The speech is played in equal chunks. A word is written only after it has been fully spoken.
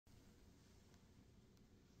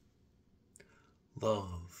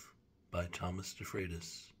Love by Thomas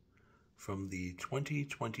DeFreitas from the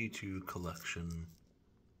 2022 collection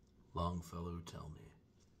Longfellow Tell Me.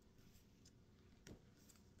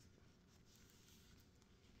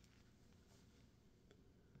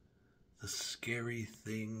 The scary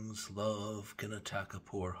things love can attack a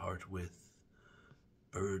poor heart with,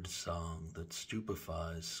 birdsong that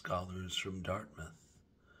stupefies scholars from Dartmouth,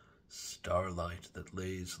 starlight that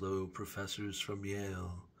lays low professors from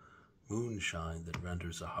Yale, moonshine that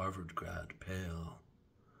renders a Harvard grad pale.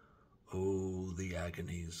 Oh, the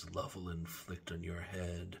agonies love will inflict on your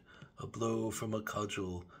head, a blow from a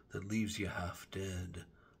cudgel that leaves you half dead,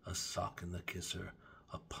 a sock in the kisser,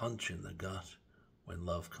 a punch in the gut. When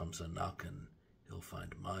love comes a-knockin', he'll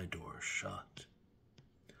find my door shut.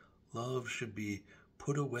 Love should be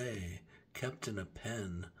put away, kept in a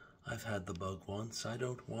pen. I've had the bug once, I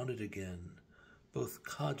don't want it again. Both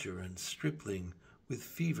codger and stripling with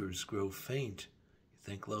fevers grow faint.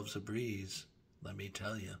 You think love's a breeze? Let me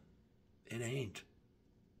tell you, it ain't.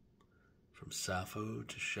 From Sappho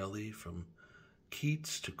to Shelley, from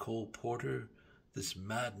Keats to Cole Porter, this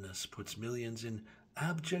madness puts millions in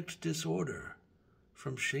abject disorder.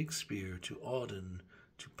 From Shakespeare to Auden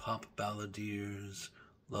to pop balladeers,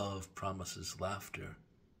 love promises laughter,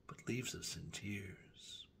 but leaves us in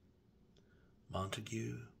tears.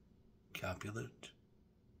 Montague, Capulet,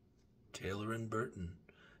 Taylor and Burton,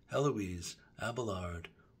 Heloise, Abelard,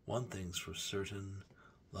 one thing's for certain,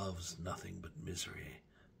 love's nothing but misery,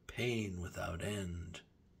 pain without end.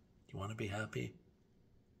 You want to be happy?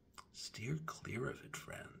 Steer clear of it,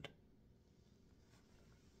 friend.